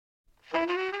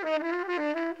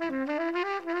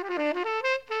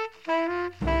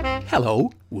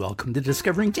Hello, welcome to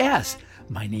Discovering Jazz.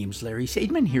 My name's Larry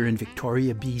Sadman here in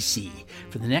Victoria, BC.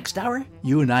 For the next hour,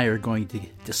 you and I are going to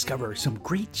discover some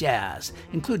great jazz,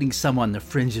 including some on the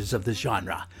fringes of the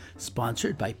genre.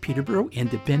 Sponsored by Peterborough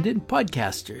Independent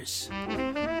Podcasters.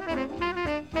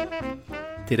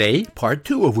 Today, part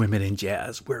 2 of Women in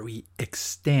Jazz, where we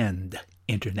extend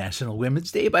International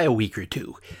Women's Day by a week or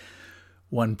two.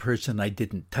 One person I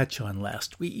didn't touch on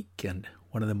last week, and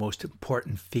one of the most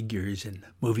important figures in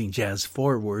moving jazz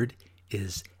forward,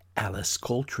 is Alice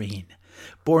Coltrane.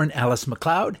 Born Alice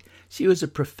MacLeod, she was a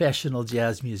professional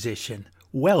jazz musician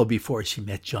well before she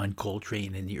met John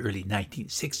Coltrane in the early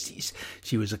 1960s.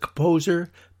 She was a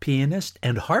composer, pianist,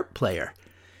 and harp player.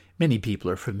 Many people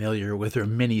are familiar with her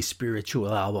many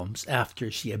spiritual albums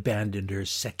after she abandoned her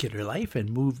secular life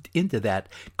and moved into that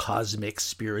cosmic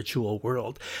spiritual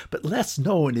world. But less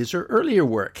known is her earlier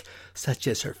work, such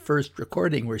as her first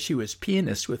recording where she was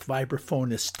pianist with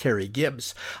vibraphonist Terry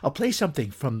Gibbs. I'll play something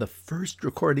from the first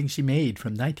recording she made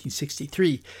from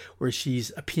 1963, where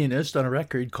she's a pianist on a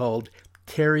record called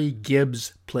Terry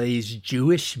Gibbs Plays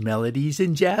Jewish Melodies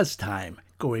in Jazz Time,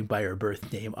 going by her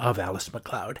birth name of Alice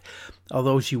MacLeod.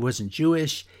 Although she wasn't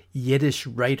Jewish, Yiddish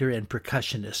writer and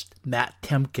percussionist Matt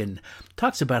Temkin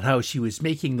talks about how she was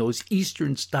making those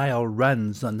Eastern-style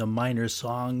runs on the minor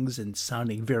songs and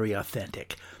sounding very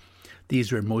authentic.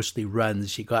 These were mostly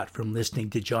runs she got from listening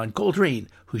to John Coltrane,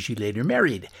 who she later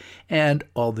married, and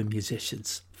all the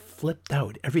musicians flipped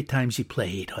out every time she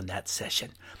played on that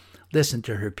session. Listen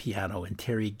to her piano and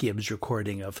Terry Gibbs'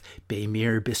 recording of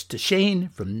Beimir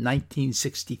Bistashane from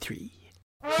 1963.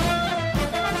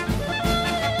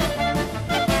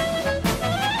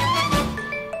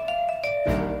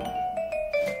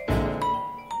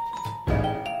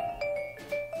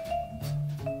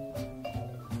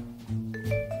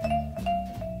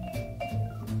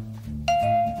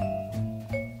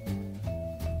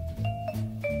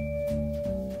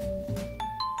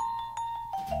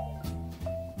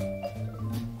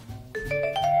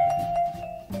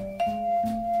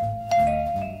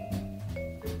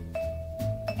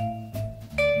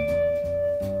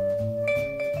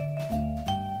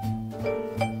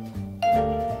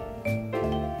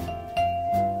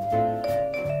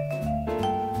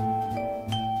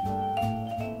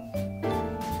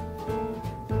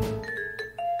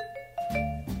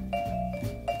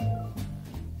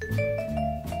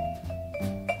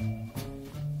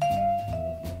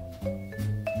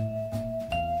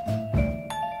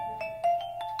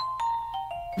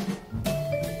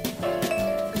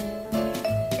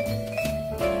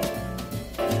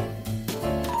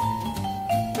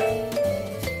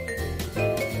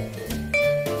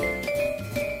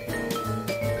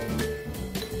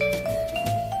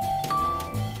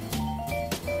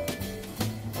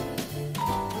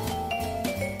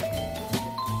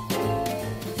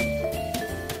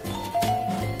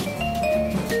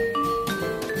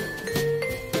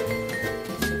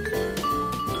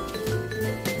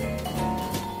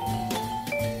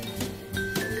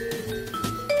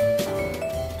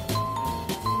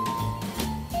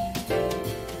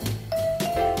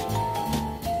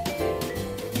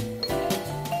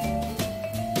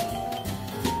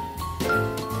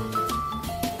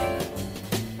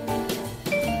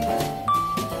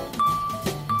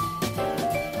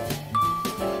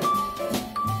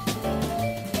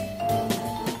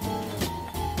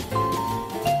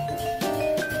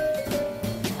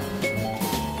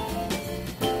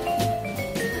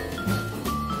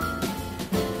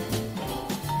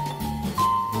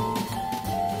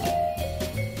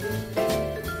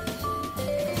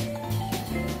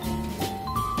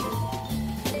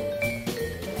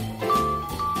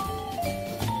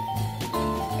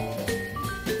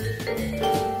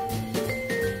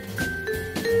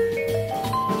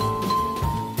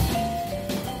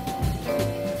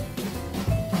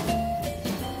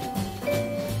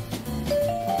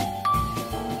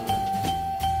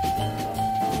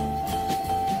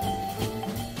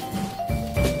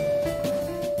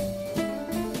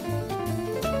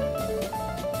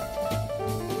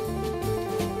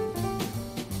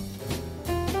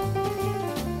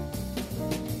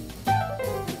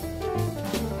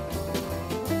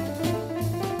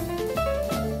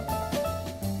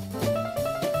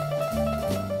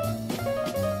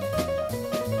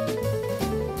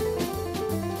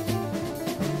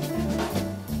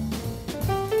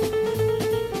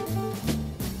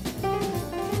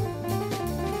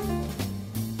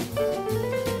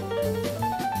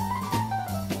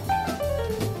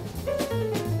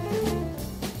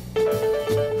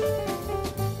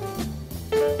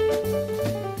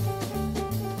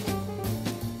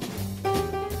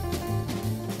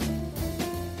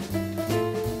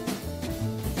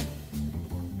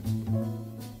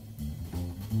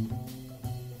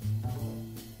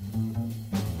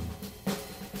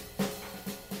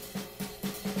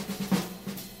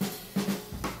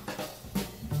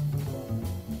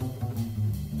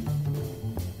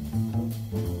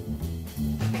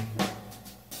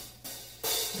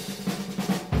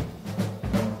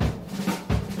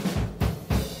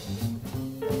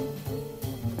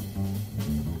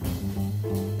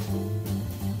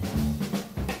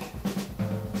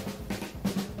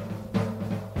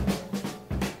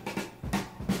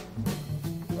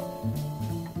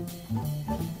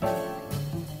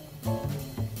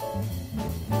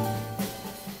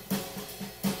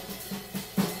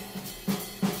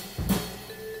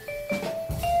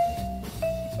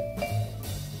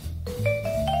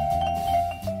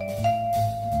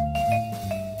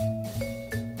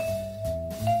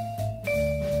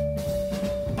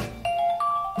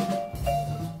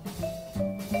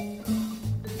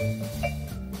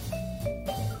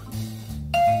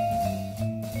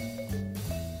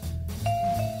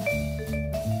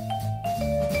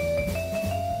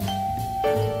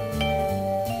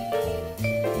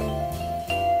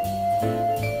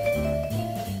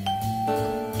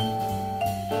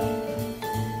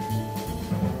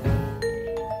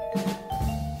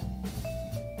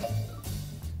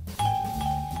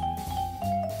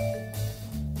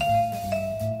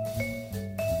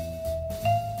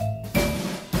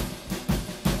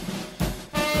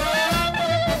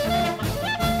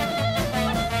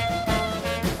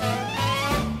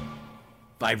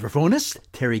 vibraphonist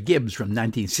Terry Gibbs from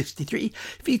 1963,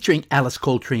 featuring Alice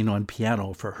Coltrane on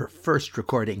piano for her first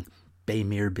recording, Bei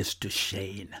mir bist du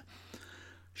schön.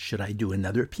 Should I do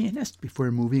another pianist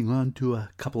before moving on to a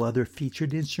couple other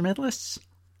featured instrumentalists?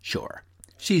 Sure.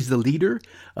 She's the leader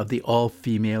of the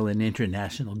all-female and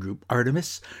international group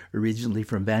Artemis, originally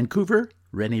from Vancouver,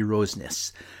 Rennie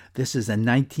Rosnes. This is a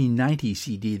 1990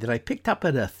 CD that I picked up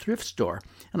at a thrift store,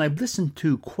 and I've listened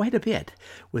to quite a bit,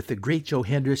 with the great Joe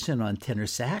Henderson on tenor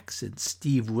sax and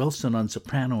Steve Wilson on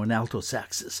soprano and alto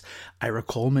saxes, Ira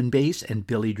Coleman bass, and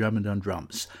Billy Drummond on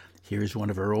drums. Here's one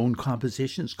of her own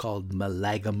compositions called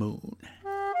Malaga Moon.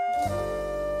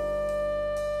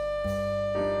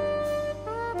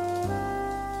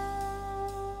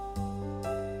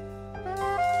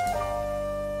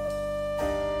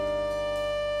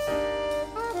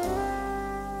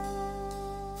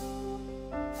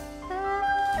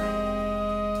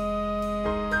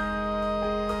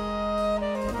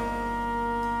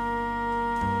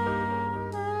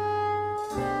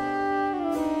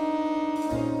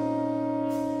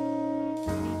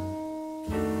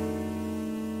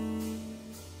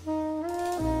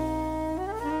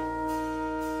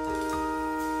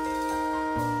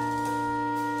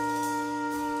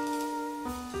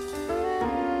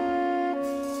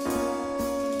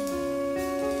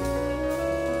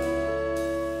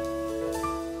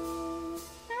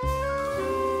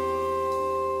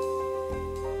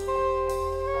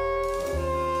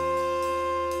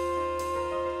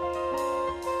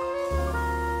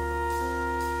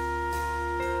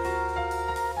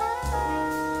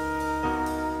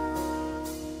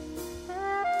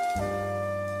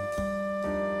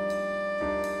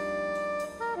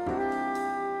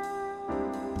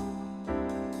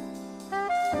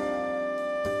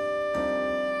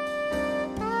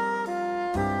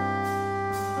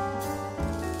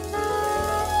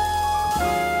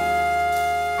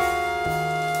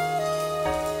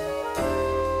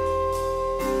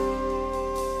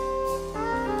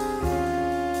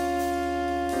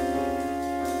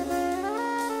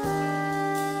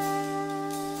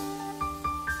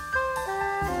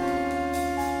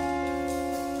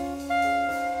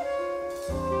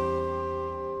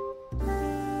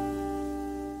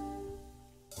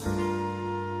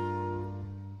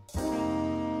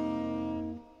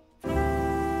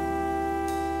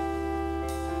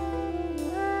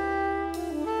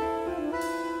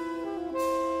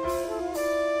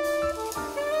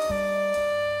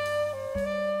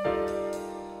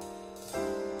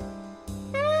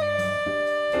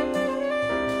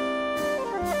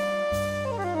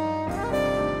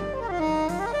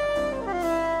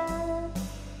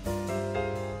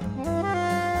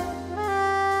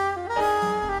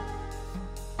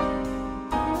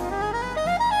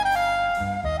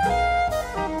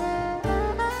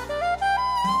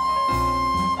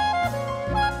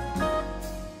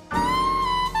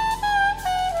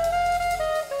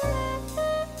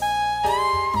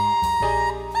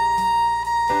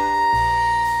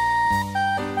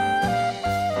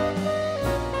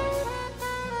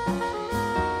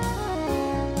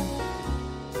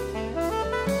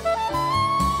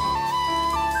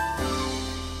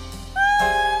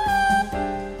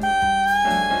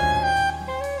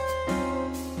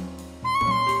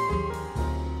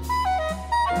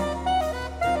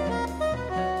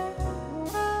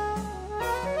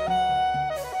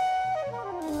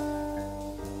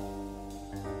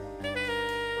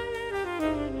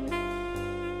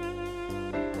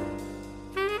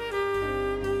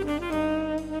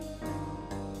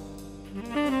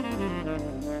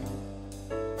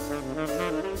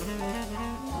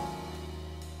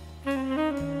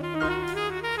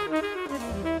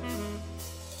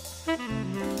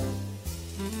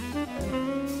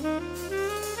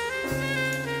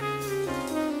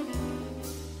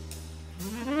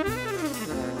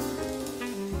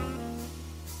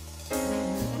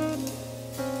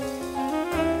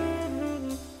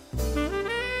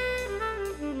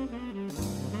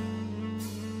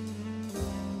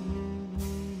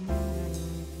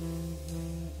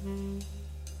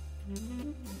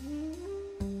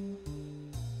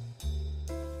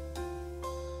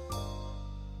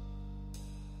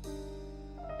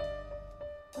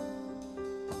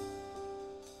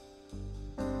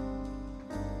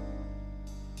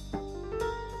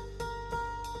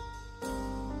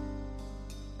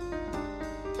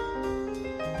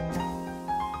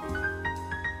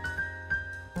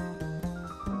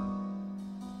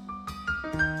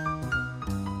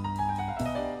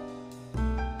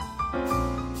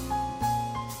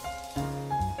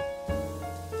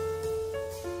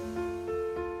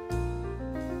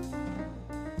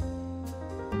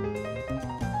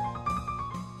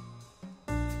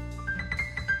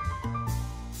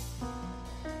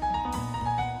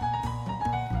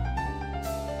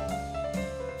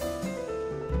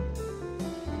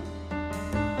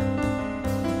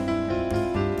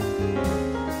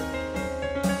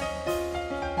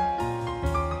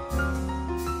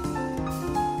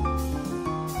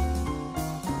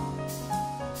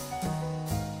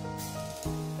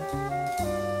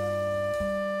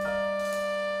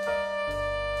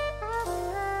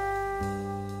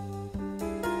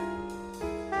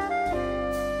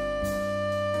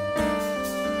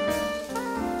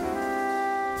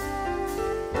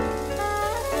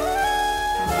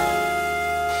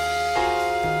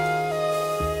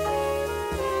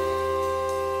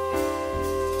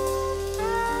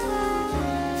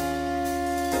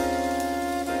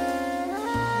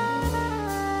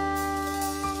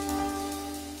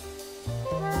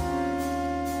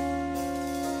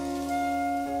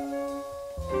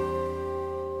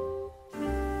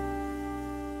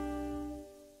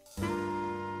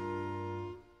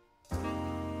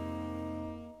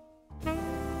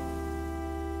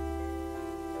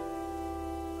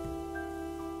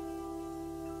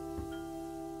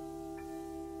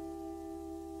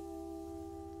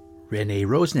 Renee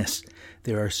Roseness.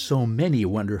 There are so many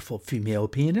wonderful female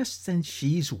pianists, and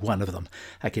she's one of them.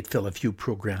 I could fill a few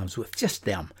programs with just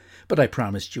them, but I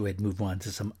promised you I'd move on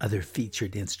to some other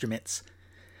featured instruments.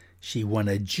 She won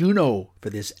a Juno for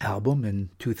this album in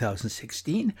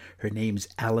 2016. Her name's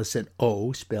Allison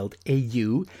O, spelled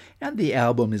A-U, and the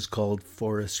album is called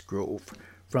Forest Grove.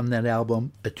 From that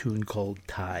album, a tune called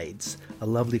Tides, a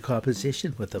lovely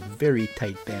composition with a very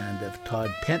tight band of Todd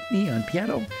Pentney on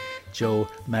piano, Joe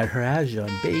Maharaj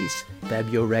on bass,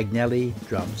 Fabio Ragnelli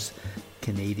drums,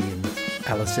 Canadian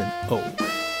Allison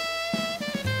O.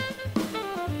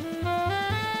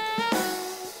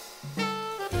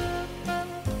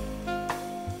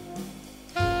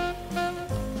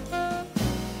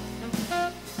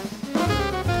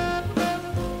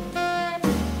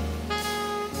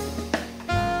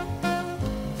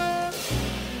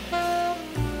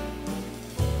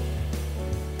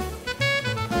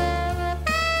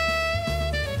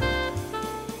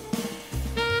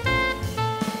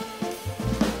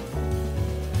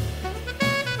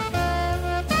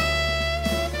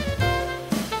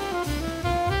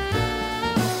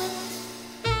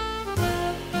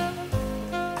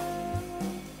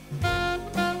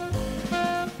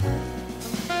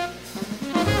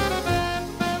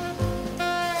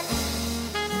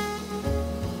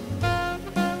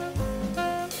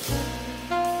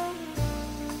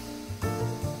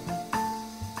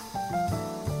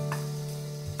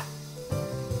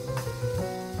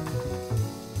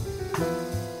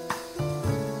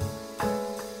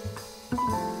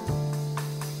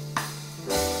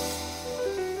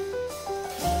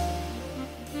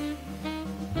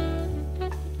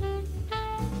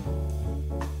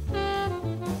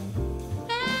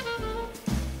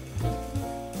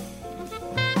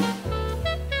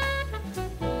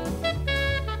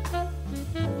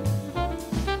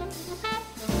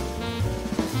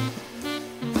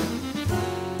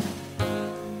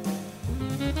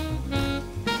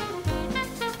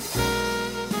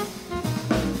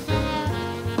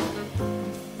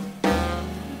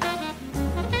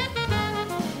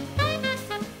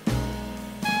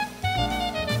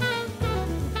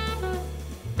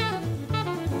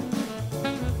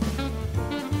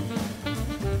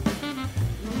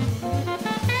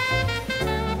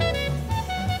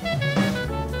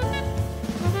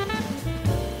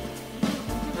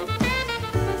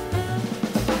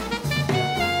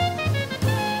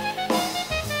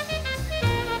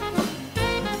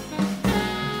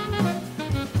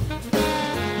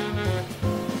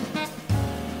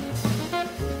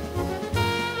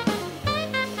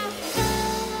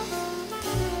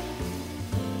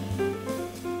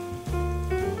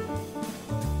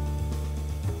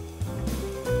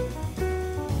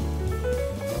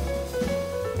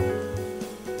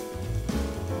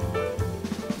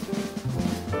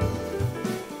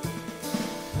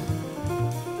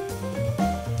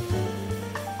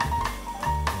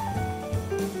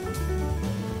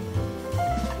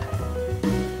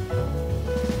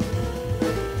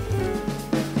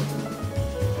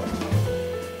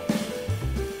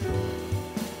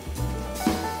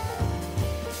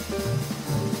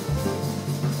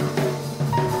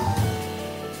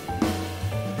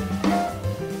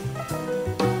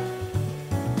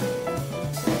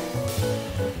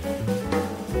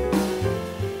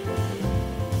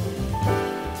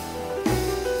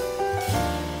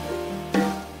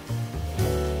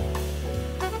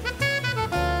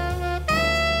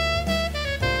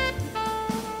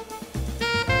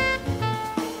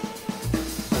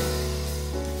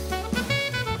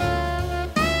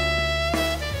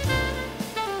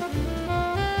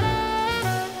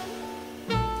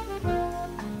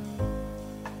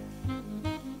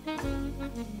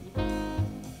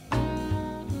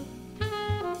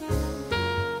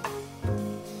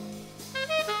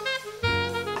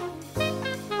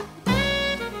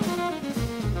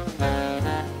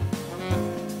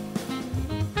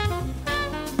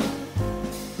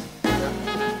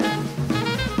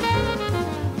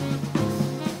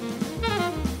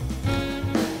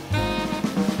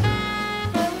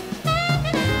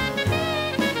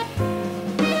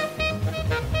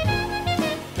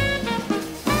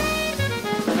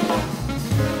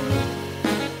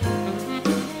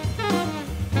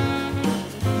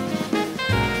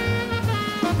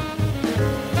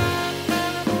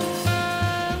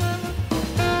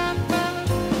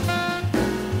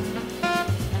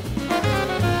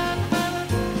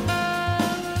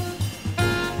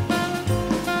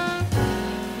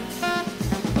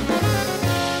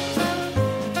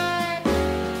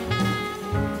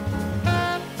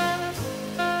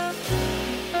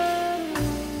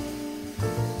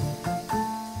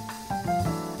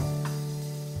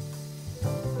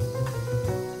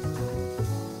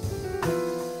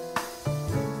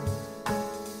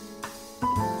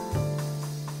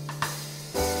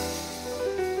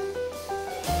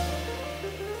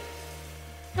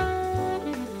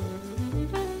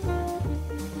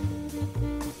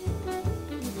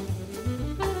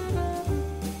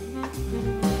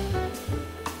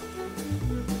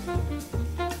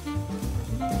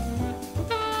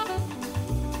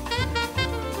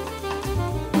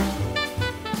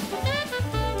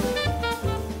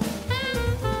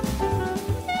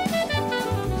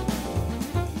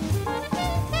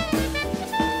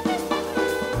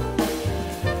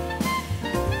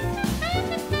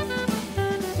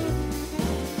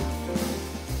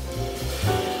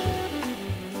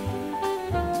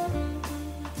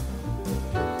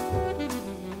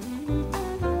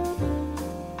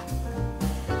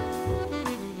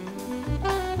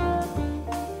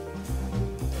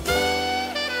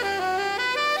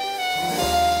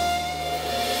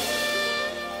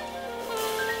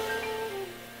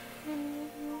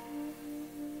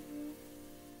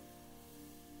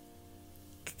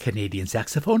 Canadian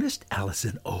saxophonist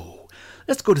Alison O.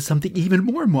 Let's go to something even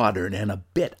more modern and a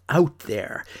bit out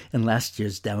there. In last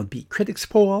year's Downbeat Critics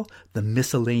poll, the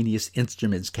miscellaneous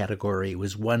instruments category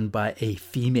was won by a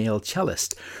female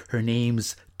cellist. Her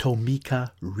name's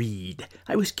Tomika Reed.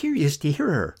 I was curious to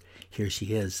hear her. Here she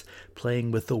is,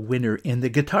 playing with the winner in the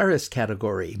guitarist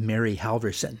category, Mary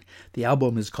Halverson. The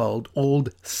album is called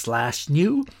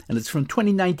Old/New, and it's from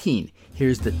 2019.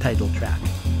 Here's the title track.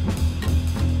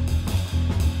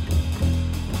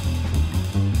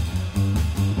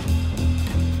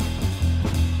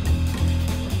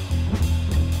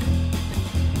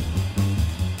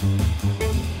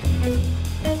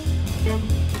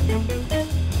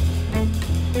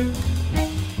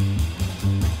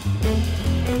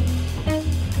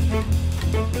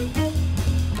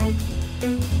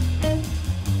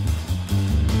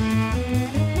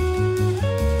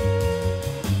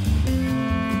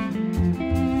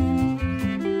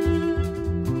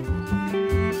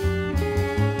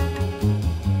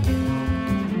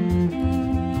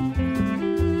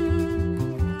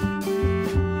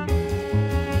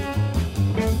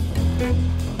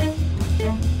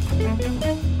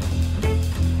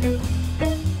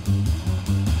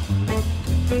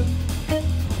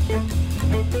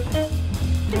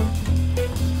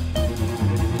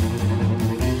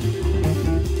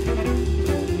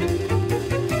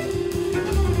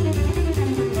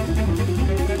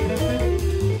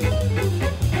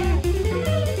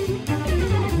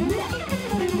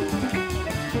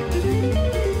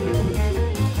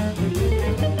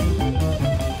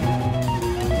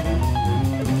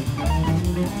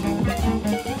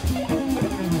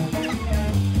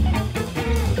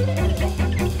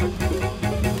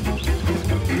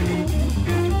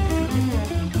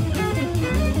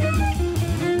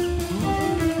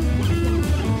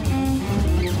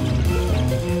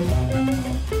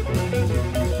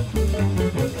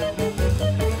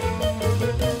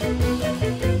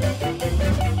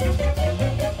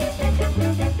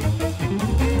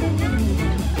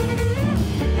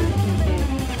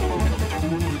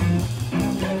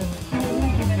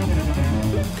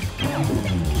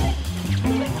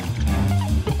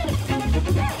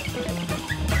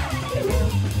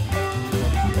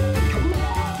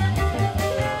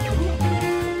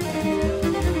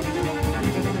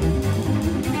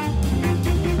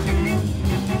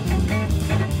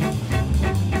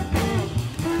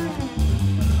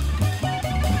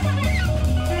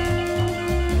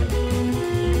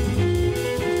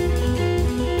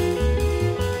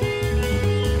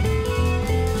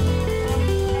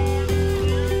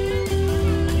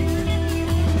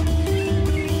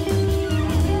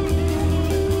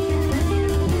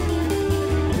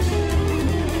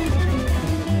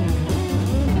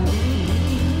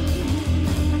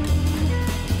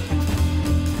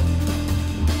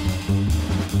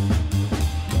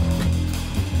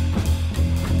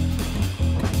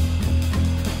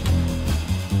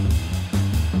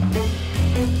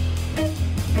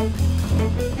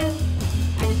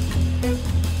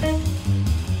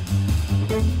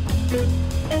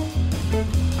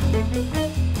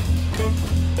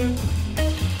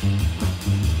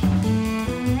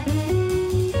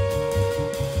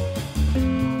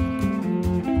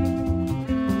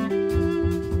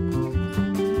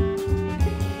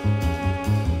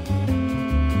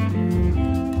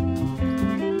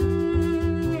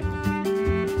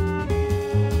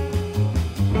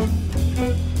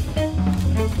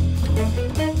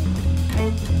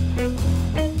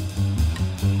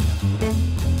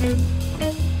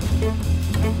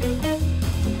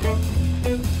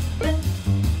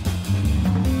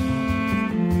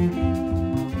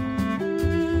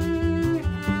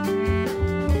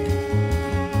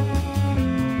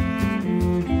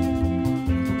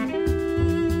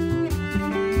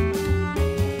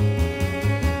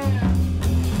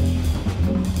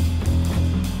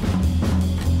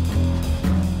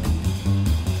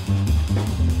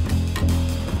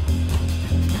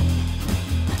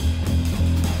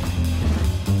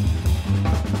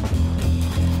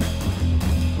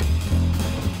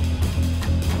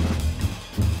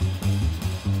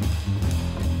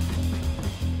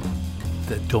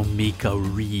 Tomika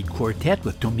Reed Quartet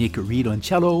with Tomika Reed on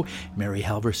cello, Mary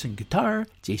Halverson guitar,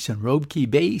 Jason Robke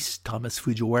bass, Thomas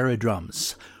Fujiwara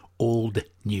drums. Old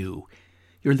New.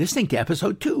 You're listening to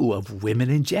episode 2 of Women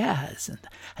in Jazz, and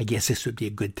I guess this would be a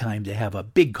good time to have a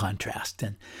big contrast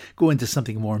and go into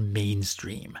something more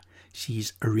mainstream.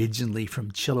 She's originally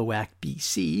from Chilliwack,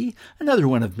 BC, another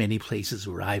one of many places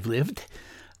where I've lived.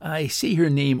 I see her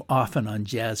name often on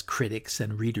jazz critics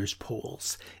and readers'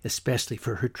 polls, especially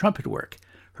for her trumpet work.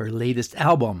 Her latest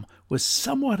album was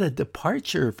somewhat a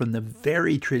departure from the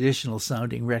very traditional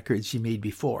sounding records she made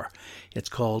before. It's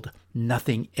called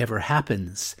Nothing Ever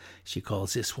Happens. She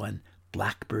calls this one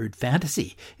Blackbird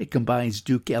Fantasy. It combines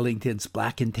Duke Ellington's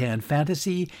Black and Tan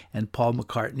Fantasy and Paul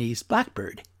McCartney's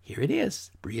Blackbird. Here it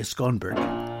is, Bria Skånberg.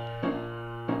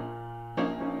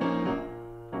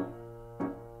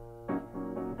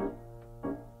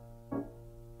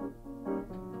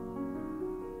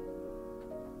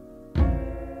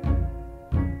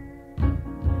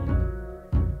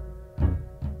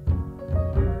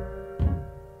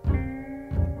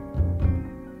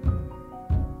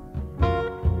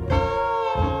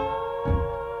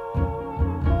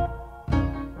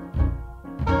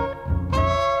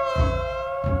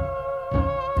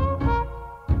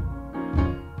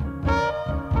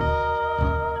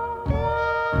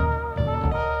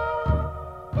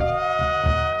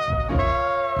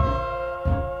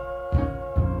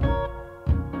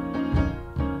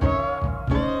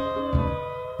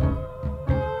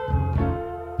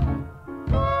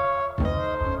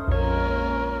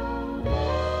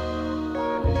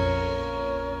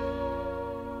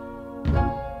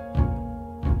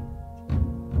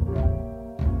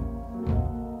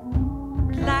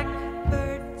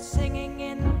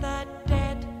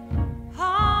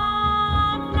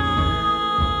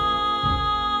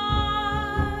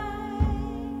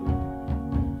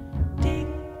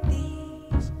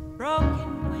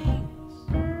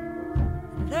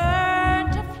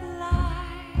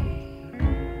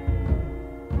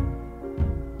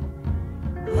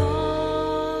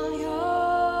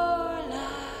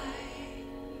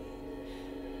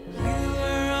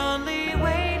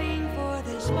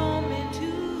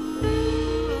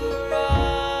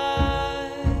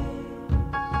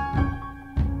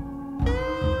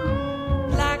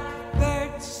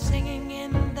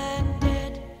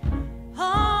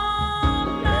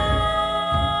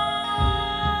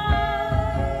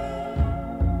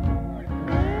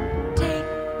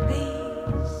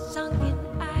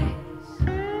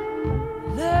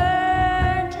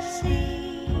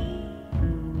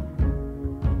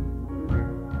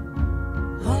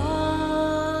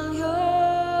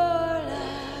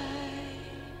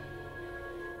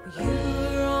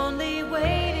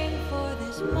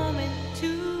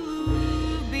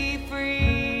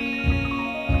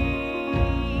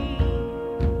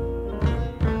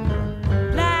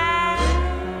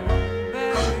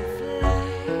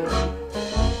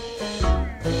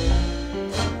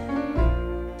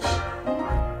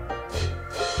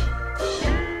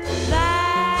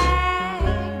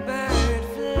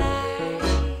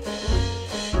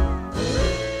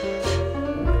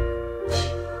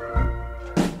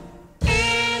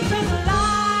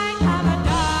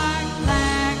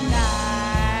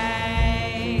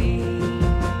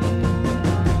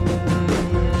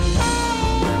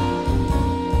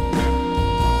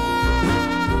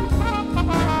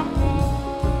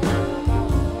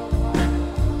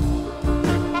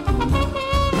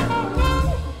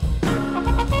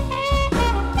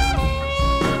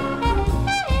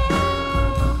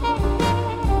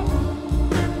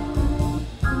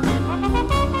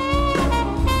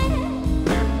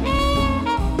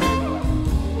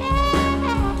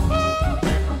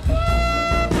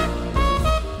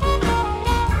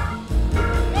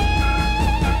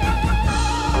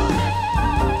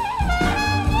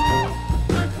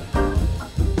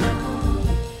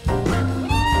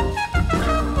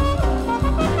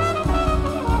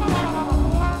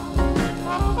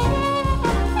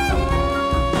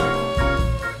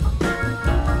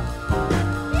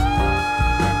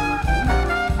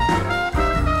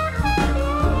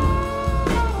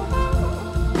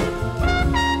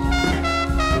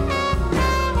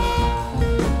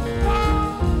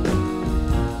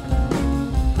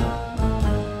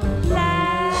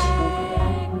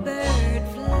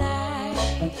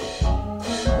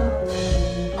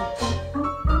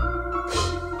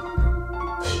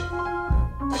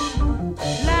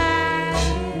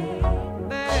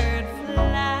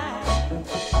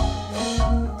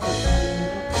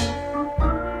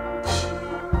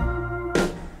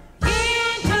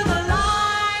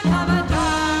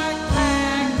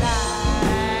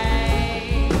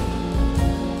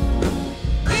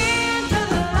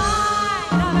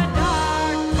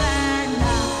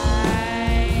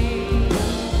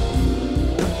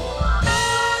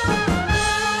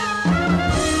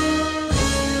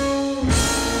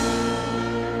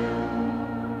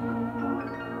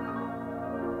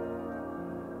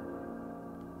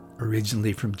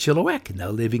 Originally from Chilliwack,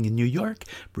 now living in New York,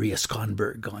 Maria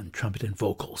Skonberg on trumpet and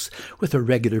vocals, with a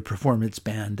regular performance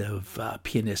band of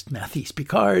pianist Mathis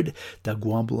Picard, Doug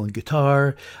Womble on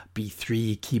guitar,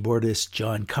 B3 keyboardist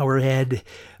John Cowerhead,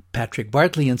 Patrick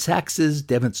Bartley on saxes,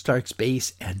 Devin Starks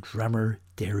bass, and drummer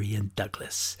Darian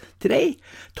Douglas. Today,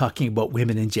 talking about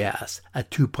women in jazz, a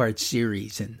two-part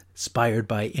series inspired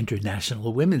by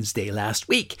International Women's Day last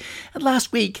week. And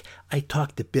last week, I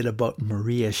talked a bit about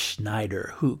Maria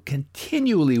Schneider, who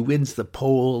continually wins the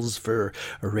polls for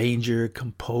arranger,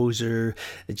 composer.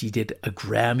 She did a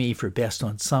Grammy for Best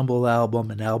Ensemble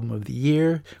Album and Album of the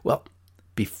Year. Well,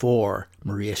 before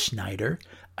Maria Schneider,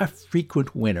 a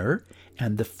frequent winner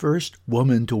and the first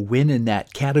woman to win in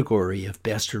that category of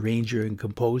Best Arranger and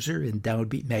Composer in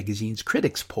Downbeat Magazine's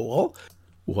Critics Poll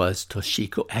was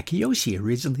Toshiko Akiyoshi,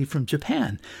 originally from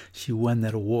Japan. She won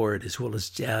that award as well as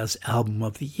Jazz Album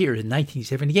of the Year in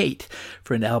 1978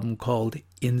 for an album called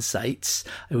Insights.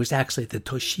 It was actually the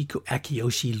Toshiko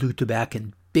Akiyoshi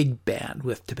Lutobakan Big Band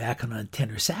with Tobakan on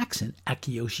tenor sax and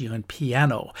Akiyoshi on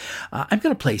piano. I'm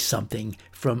going to play something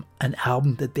from an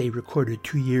album that they recorded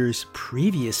 2 years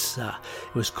previous. It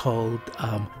was called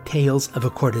Tales of a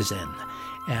Courtesan,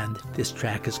 and this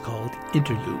track is called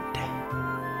Interlude.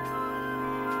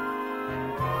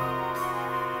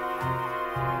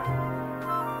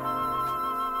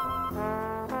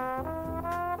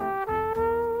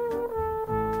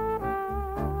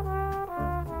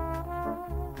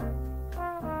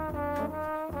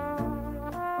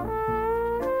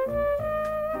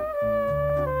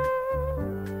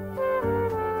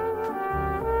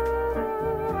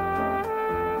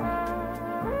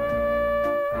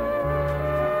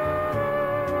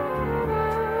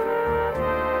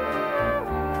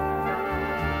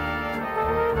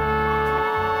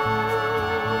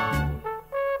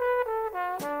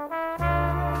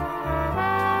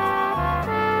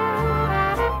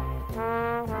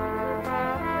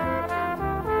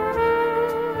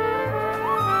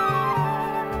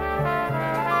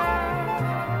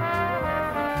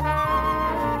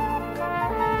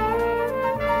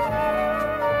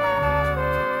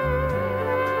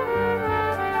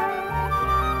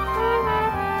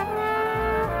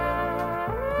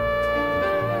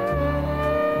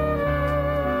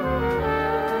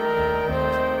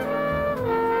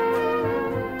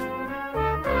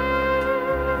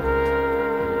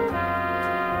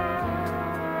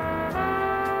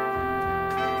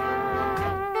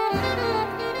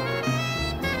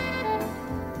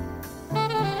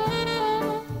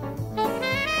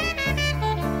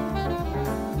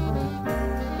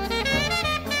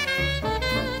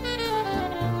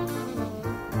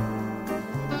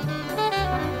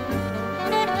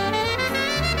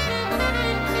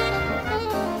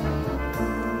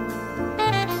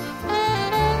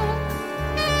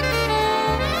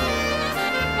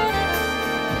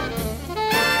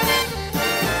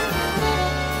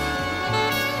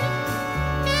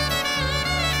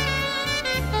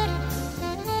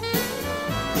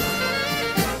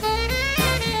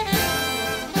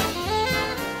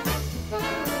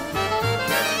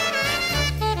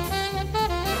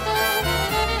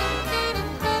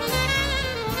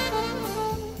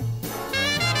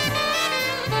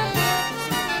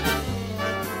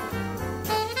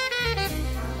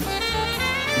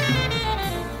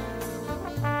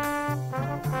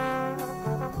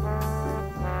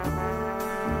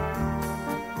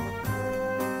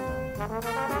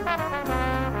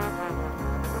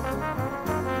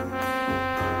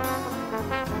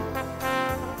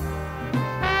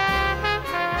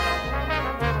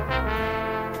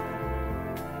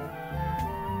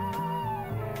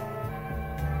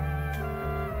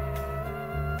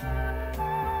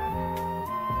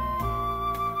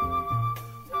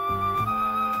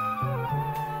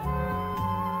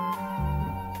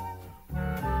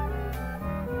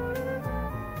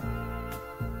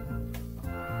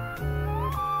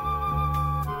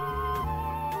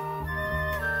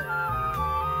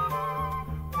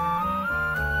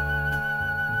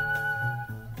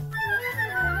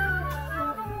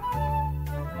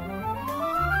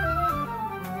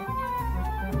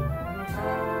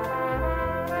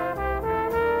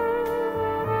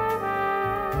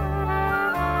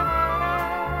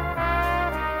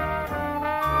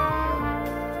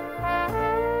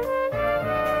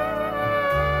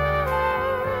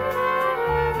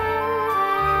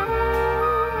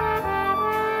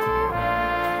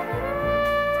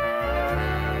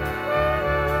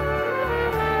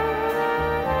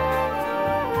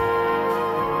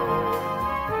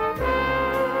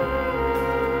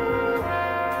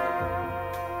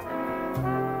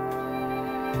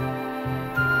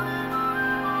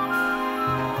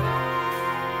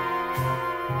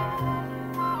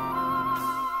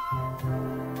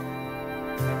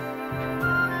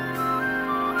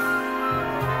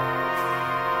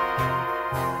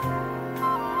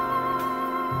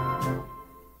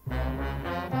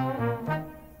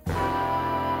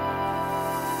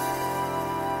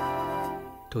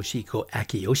 Toshiko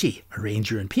Akiyoshi,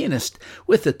 arranger and pianist,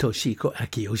 with the Toshiko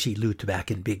Akiyoshi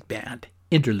Lutebakken Big Band.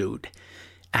 Interlude.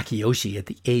 Akiyoshi, at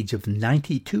the age of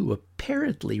 92,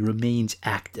 apparently remains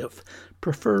active,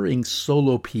 preferring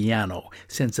solo piano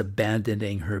since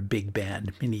abandoning her big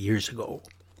band many years ago.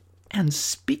 And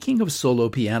speaking of solo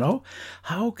piano,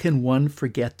 how can one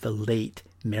forget the late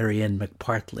Marian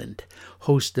McPartland,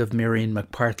 host of Marian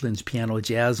McPartland's Piano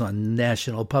Jazz on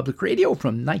National Public Radio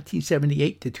from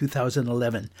 1978 to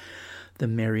 2011. The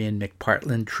Marian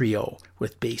McPartland Trio,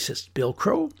 with bassist Bill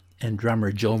Crow and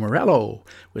drummer Joe Morello,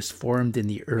 was formed in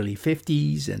the early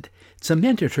 50s and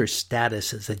cemented her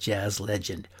status as a jazz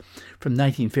legend. From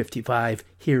 1955,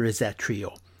 here is that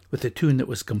trio, with a tune that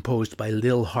was composed by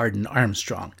Lil Hardin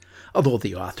Armstrong, although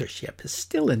the authorship is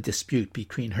still in dispute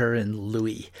between her and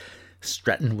Louis,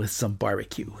 strutting with some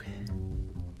barbecue.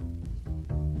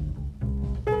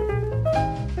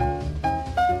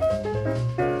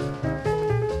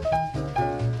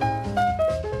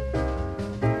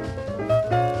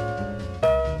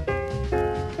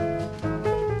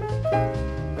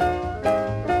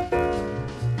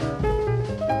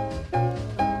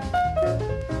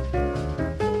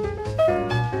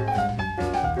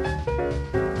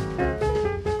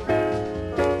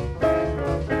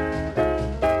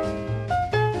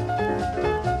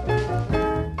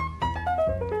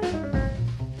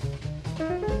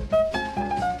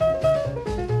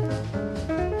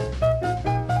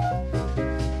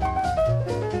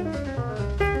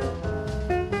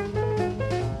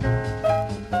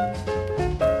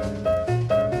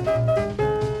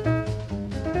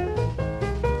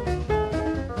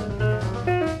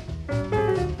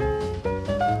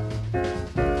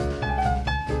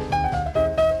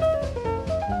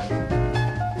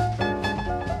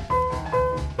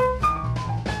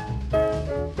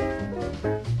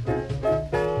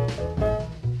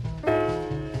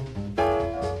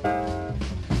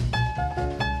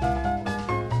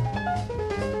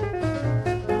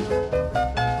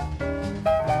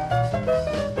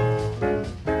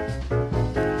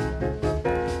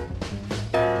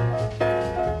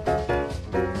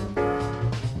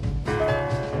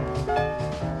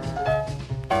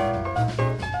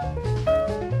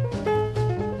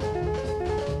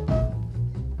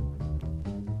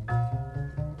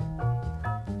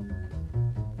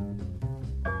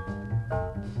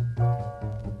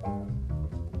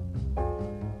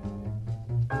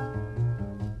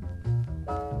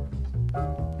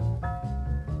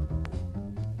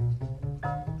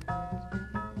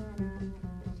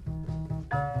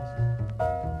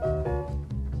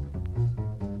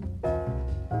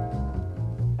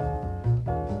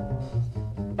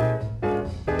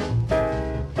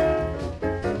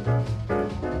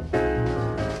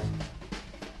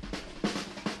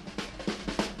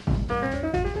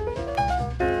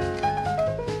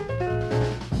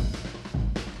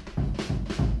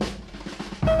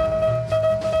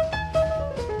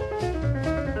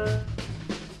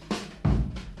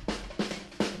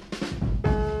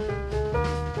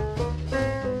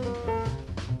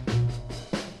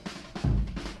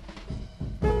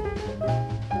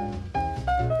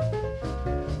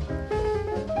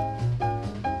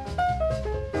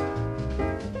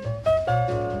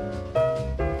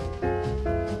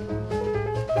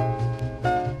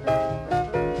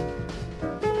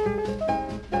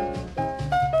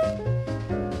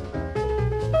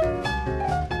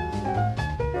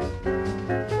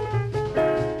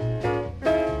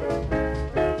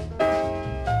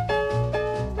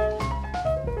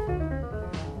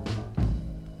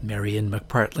 Marian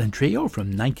McPartland Trio from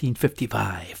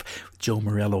 1955, with Joe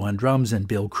Morello on drums and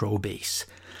Bill Crow bass.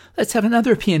 Let's have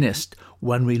another pianist,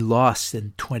 one we lost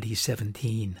in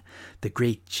 2017, the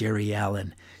great Jerry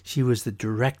Allen. She was the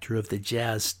director of the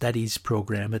Jazz Studies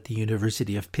program at the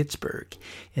University of Pittsburgh.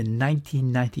 In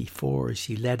 1994,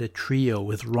 she led a trio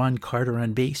with Ron Carter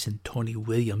on bass and Tony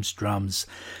Williams drums.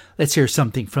 Let's hear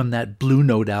something from that Blue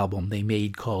Note album they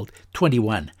made called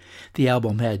 21. The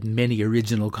album had many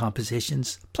original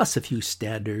compositions, plus a few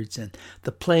standards, and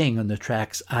the playing on the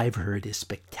tracks I've heard is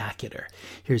spectacular.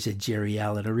 Here's a Jerry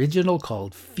Allen original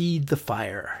called Feed the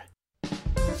Fire.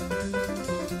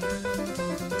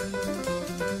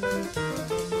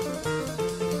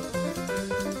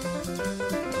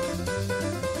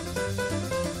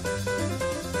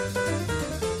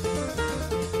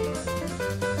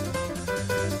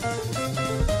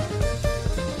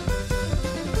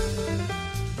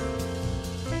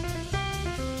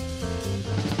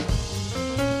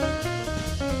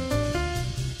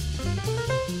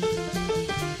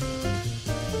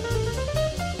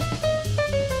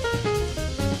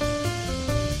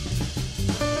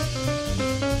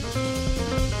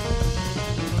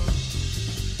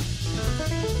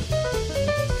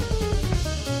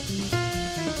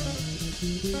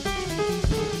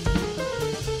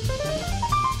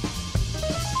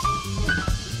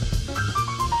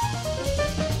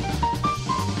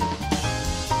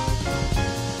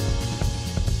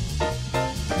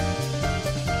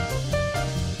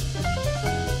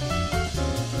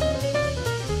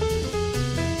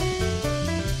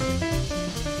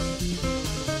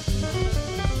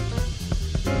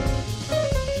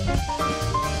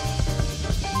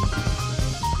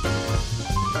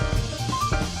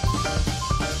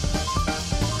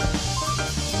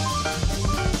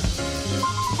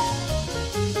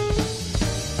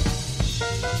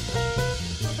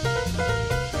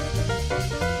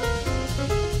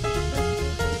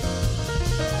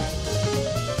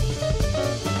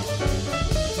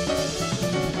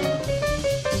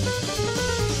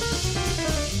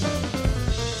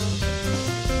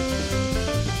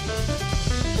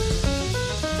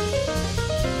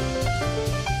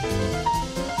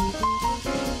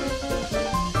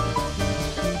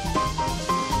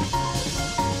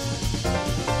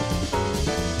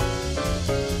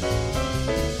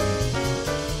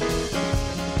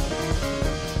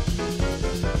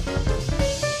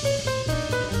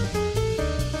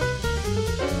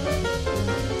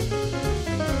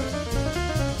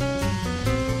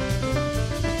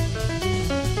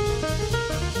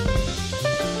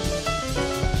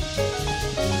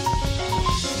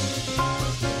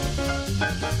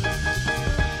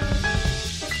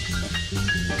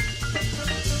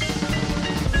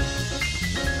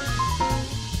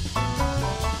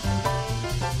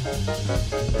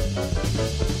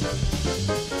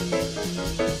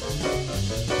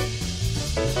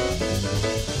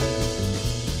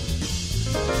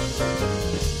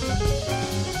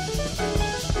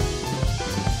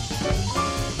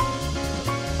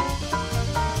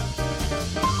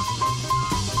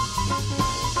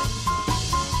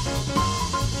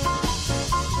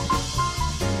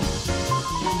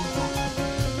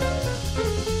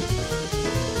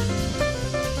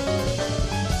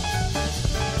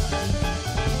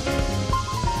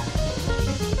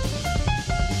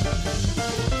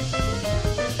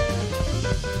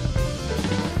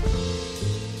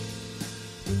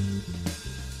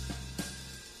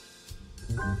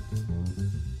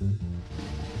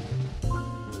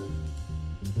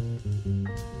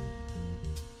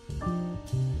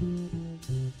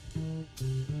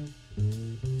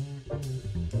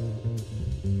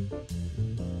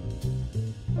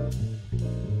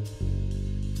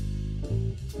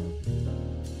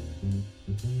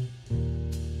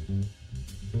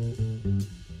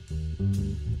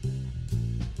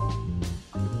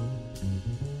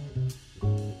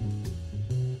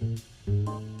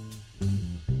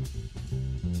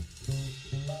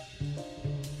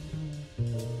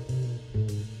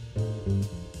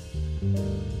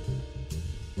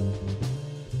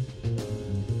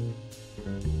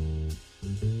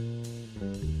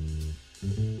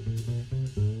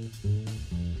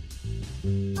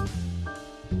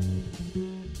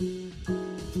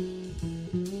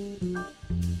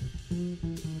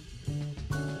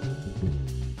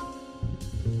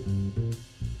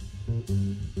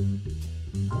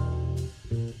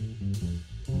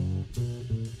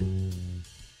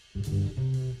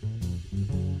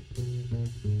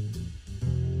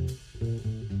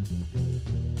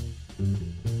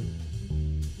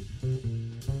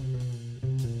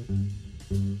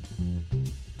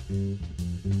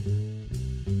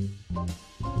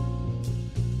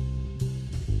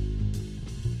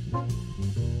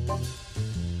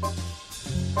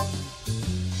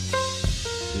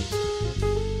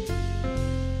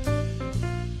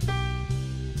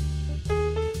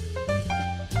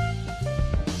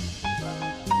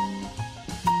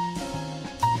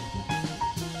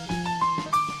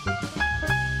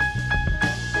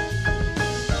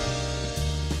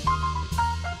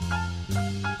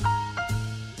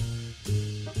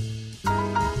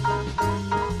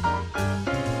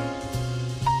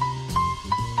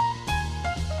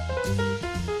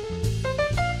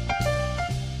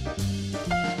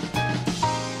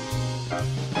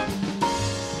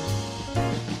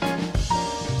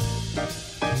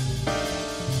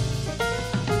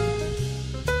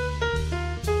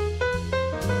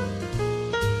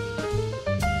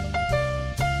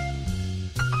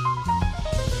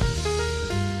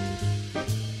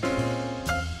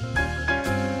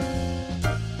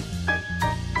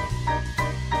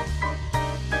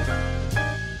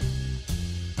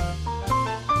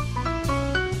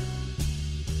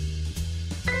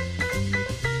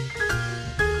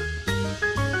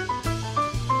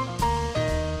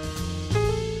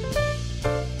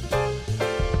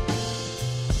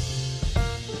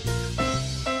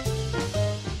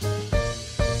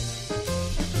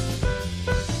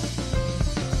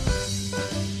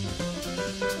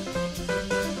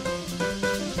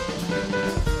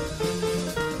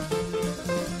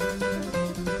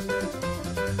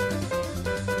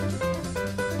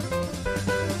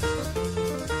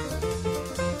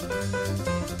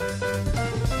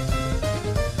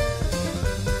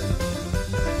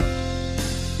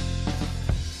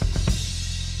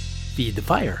 Feed the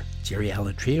Fire, Jerry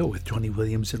Allen Trio with Tony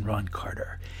Williams and Ron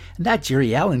Carter. And that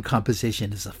Jerry Allen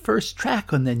composition is the first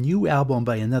track on the new album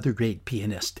by another great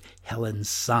pianist, Helen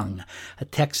Sung, a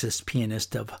Texas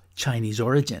pianist of Chinese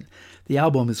origin. The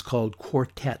album is called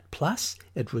Quartet Plus.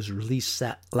 It was released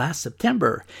last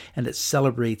September, and it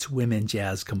celebrates women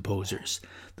jazz composers.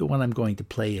 The one I'm going to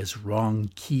play is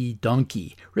Wrong Key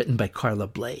Donkey, written by Carla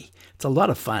Bley. It's a lot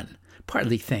of fun,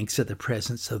 partly thanks to the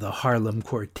presence of the Harlem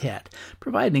Quartet,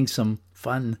 providing some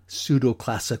fun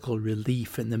pseudo-classical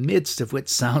relief in the midst of what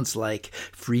sounds like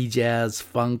free jazz,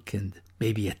 funk, and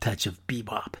maybe a touch of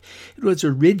bebop. It was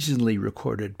originally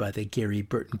recorded by the Gary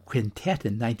Burton Quintet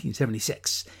in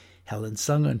 1976. Helen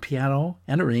Sung on piano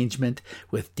and arrangement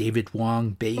with David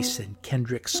Wong bass and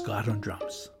Kendrick Scott on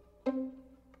drums.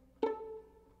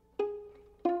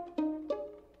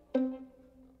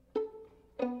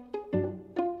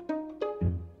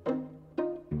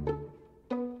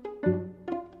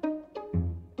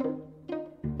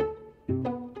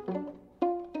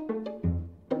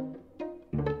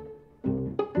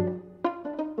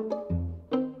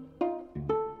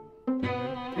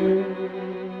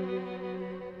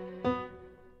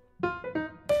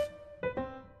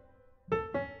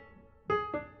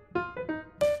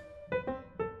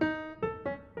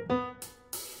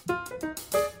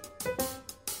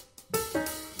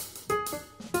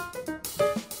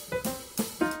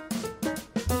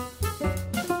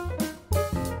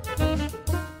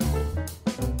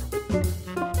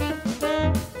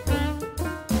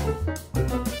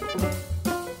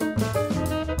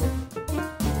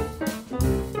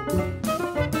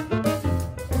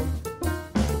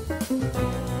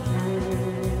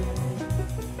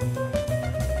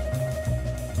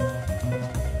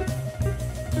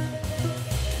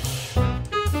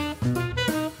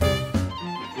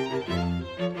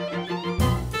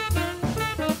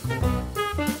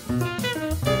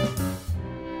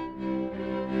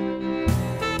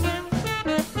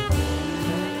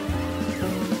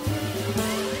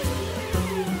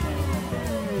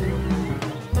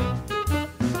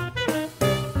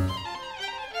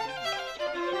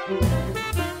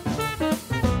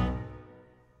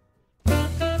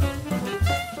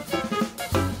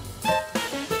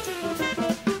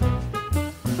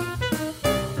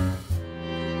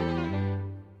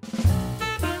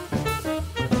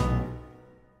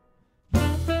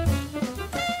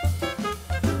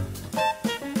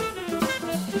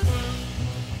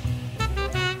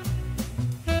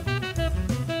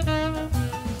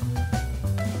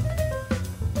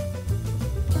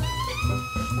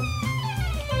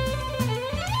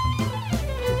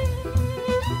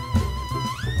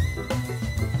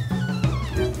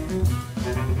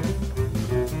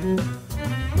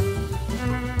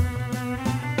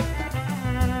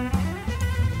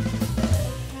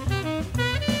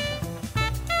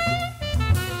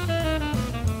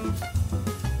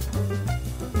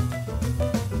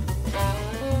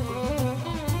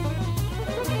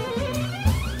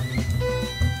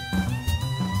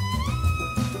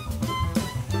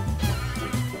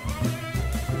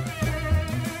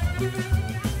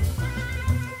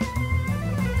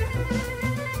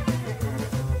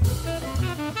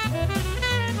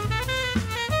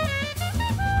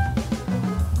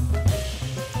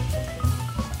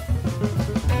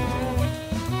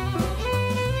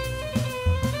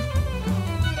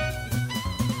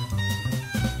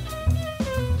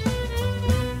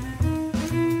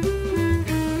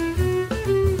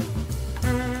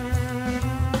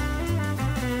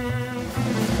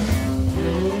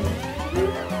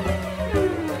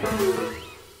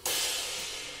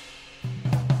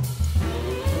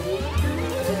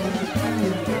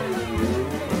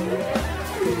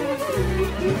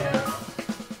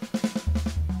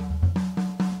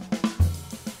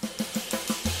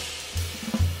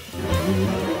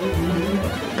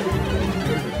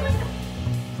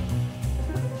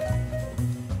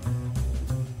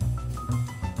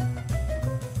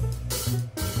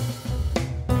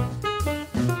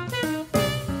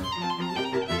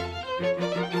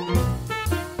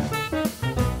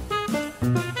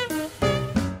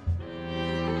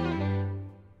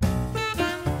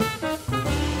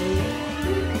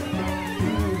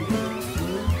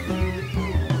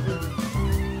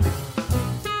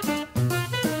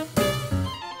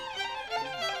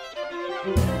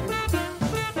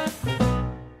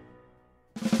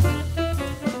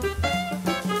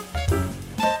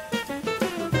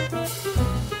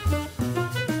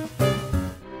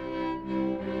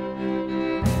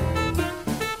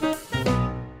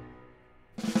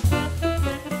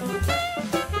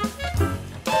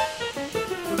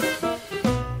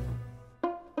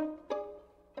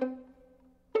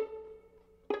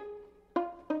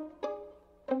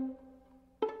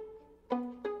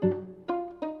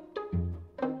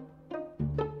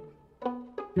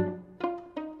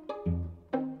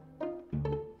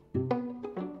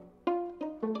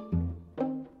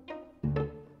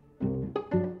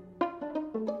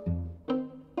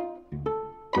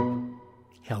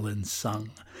 Ellen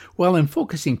sung. While I'm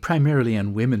focusing primarily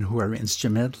on women who are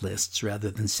instrumentalists rather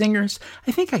than singers,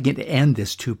 I think I can end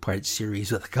this two-part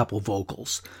series with a couple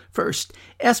vocals. First,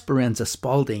 Esperanza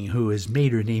Spalding, who has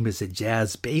made her name as a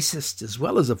jazz bassist as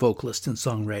well as a vocalist and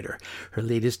songwriter. Her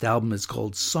latest album is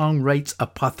called Songwright's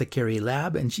Apothecary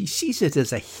Lab, and she sees it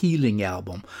as a healing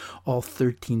album. All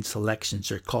 13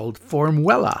 selections are called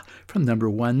Formuela, from number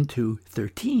 1 to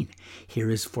 13. Here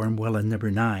is Formuela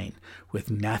number 9, with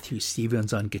Matthew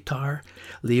Stevens on guitar,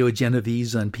 Leo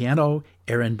Genovese on piano,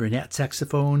 Aaron Burnett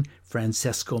saxophone,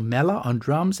 Francesco Mella on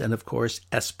drums, and of course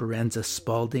Esperanza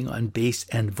Spalding on bass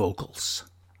and vocals.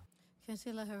 Can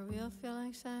she let her real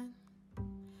feelings shine?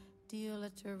 Do you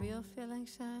let your real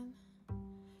feelings shine?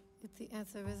 If the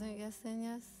answer isn't yes, then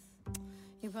yes.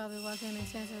 You probably walk in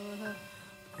and chance it with her.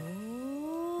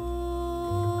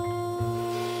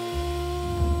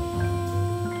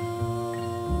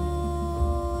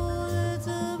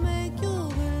 To make you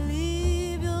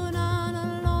believe you're not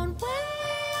alone when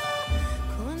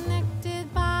we're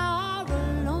connected by our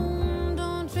alone.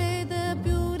 Don't trade the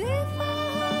beauty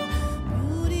for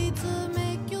beauty to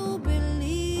make you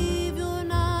believe you're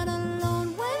not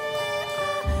alone when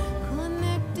we're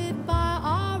connected by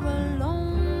our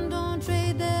alone. Don't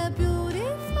trade the beauty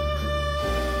for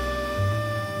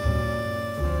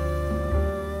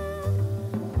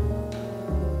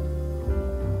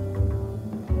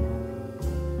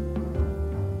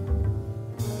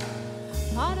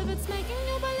part of it's making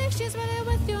you believe she's really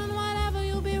with you and whatever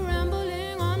you'll be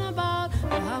rambling on about.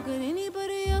 But how could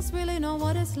anybody else really know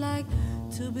what it's like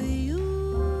to be you?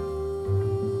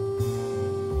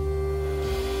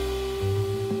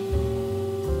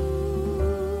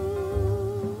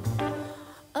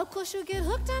 Of course you get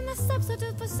hooked on the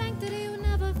substitute for sanctity you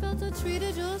never felt or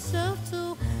treated yourself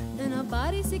to. Then a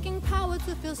body seeking power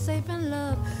to feel safe and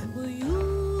loved will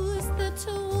use the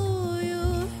tool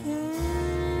you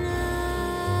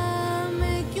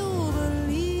make you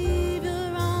believe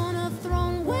you're on a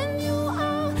throne when you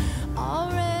are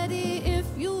already, if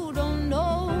you don't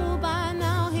know by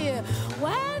now, here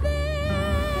where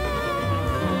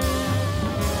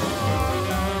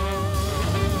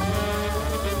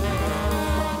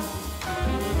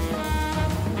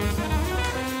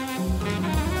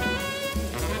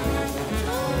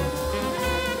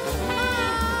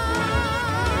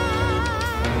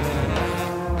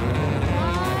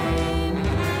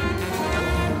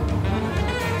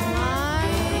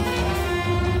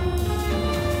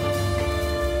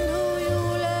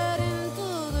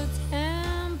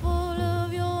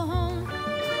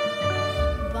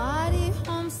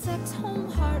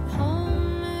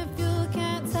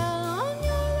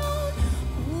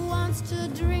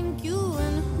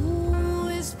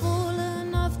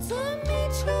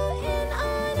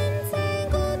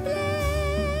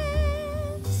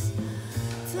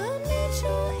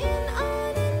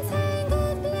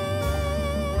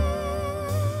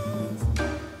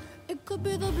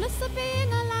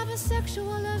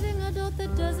sexual loving adult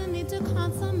that doesn't need to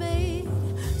consummate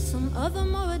some other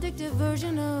more addictive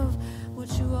version of what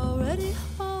you already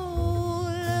hold.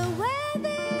 Where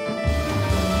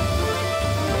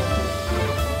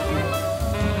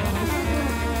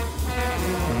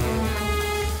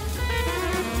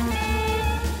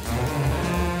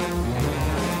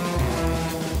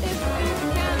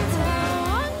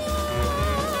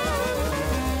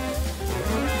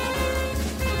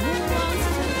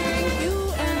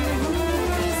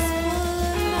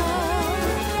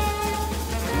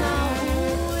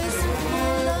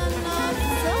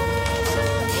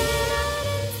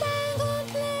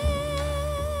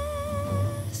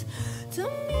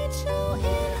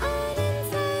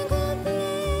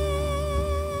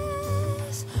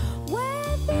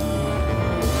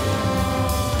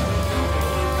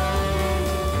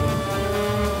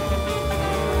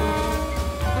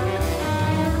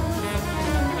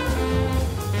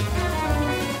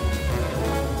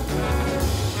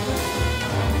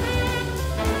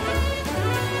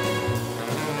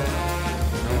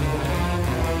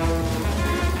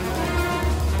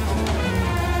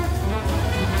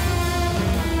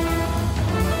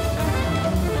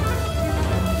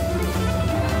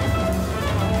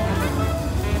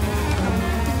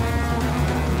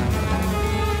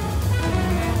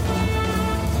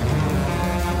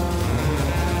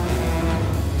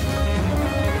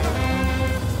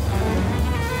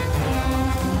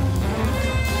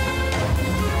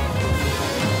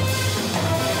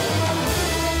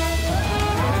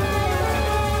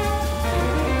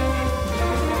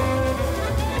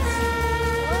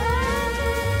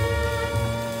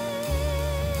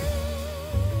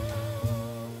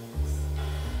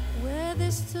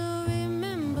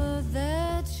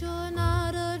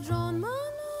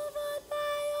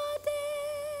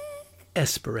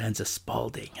Esperanza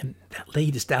Spalding, and that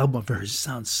latest album of hers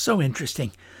sounds so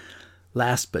interesting.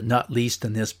 Last but not least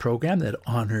in this program that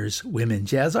honors women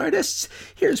jazz artists,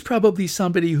 here's probably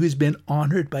somebody who's been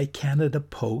honored by Canada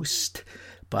Post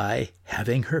by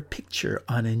having her picture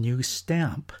on a new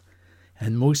stamp.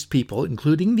 And most people,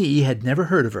 including me, had never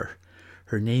heard of her.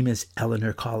 Her name is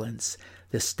Eleanor Collins.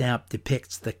 The stamp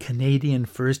depicts the Canadian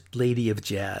First Lady of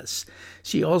Jazz.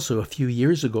 She also, a few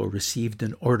years ago, received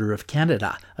an Order of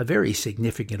Canada, a very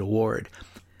significant award.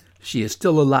 She is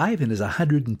still alive and is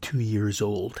 102 years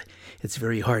old. It's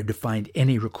very hard to find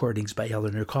any recordings by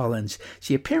Eleanor Collins.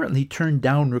 She apparently turned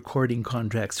down recording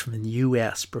contracts from the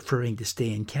U.S., preferring to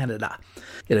stay in Canada.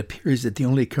 It appears that the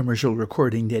only commercial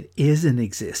recording that is in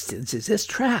existence is this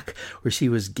track, where she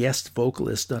was guest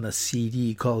vocalist on a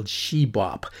CD called She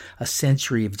Bop, a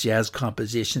century of jazz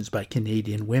compositions by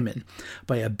Canadian women,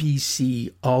 by a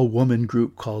BC all-woman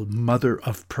group called Mother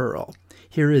of Pearl.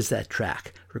 Here is that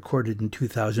track, recorded in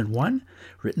 2001,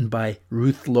 written by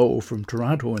Ruth Lowe from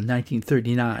Toronto in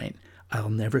 1939, I'll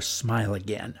Never Smile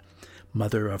Again.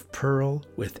 Mother of Pearl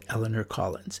with Eleanor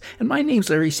Collins. And my name's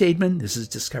Larry Sadman. This is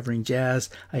Discovering Jazz.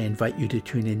 I invite you to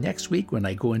tune in next week when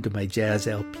I go into my jazz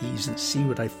LPs and see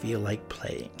what I feel like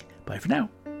playing. Bye for now.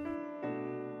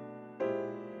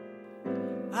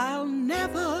 I'll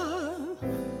never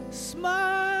smile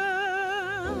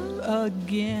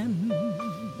again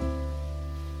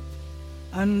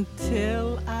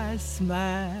until I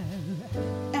smile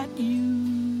at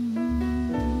you.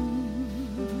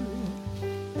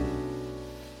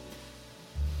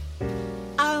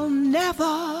 I'll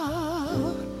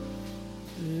never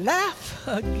laugh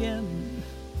again.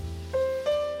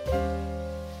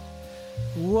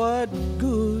 What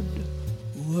good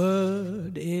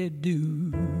would it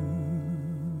do?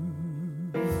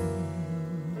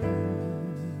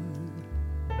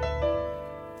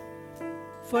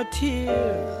 For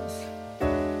tears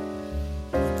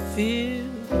would fill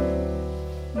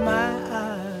my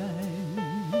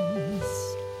eyes,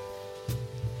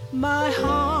 my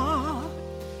heart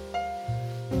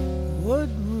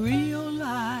would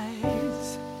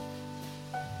realize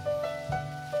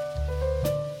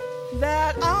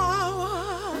that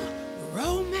our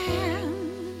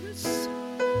romance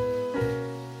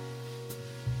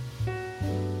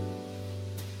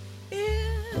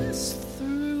is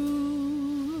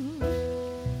through.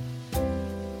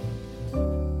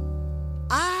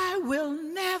 I will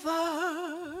never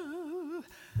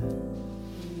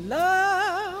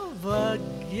love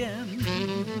again.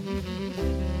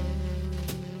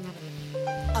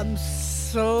 I'm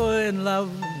so in love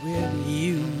with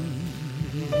you.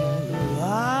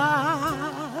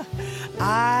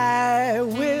 I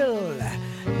will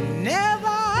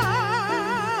never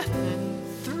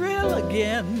thrill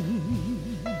again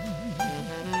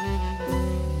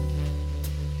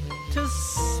to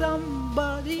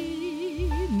somebody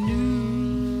new.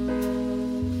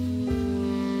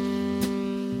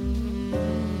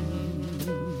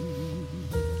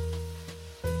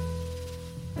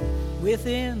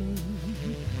 Within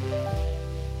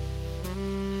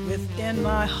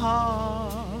my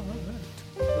heart,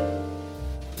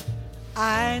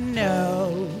 I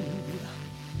know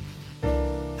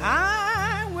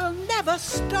I will never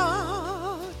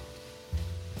start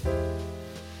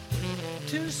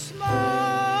to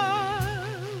smile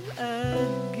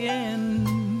again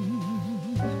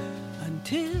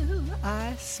until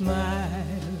I smile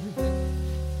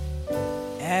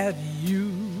at you.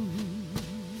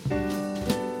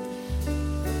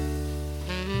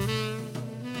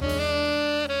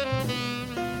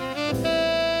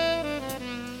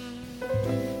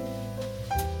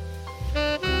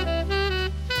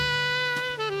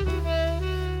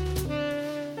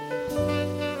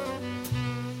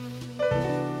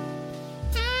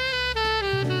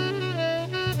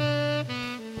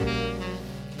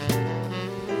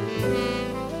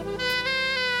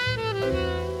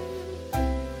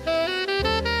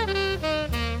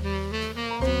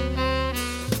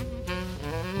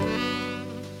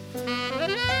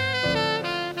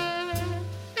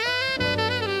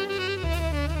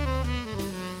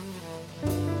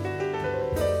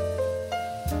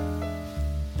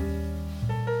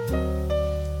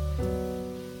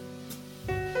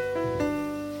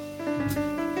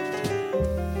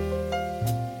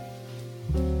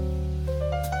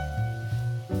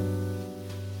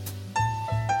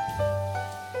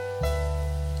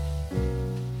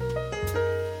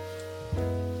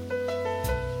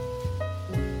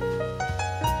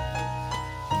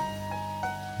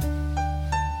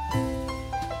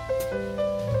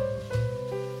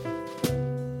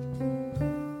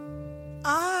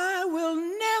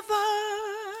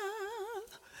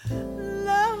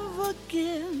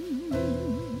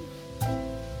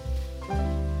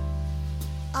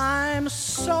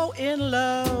 in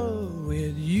love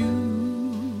with you.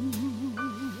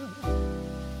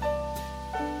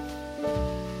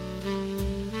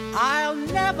 I'll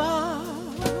never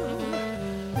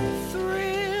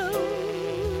thrill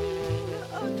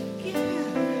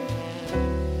again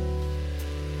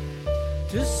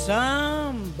to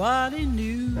somebody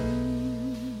new.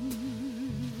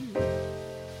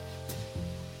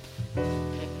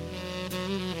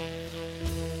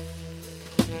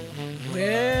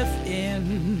 Within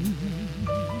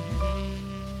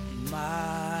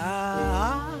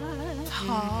my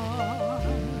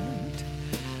heart,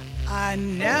 I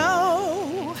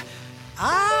know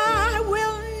I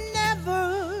will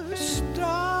never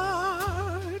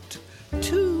start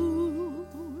to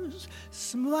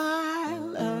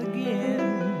smile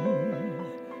again.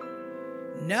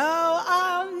 No,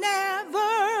 I'll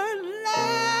never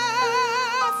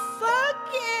laugh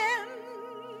again.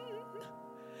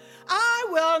 I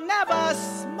will never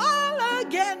smile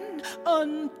again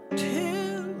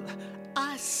until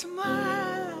I smile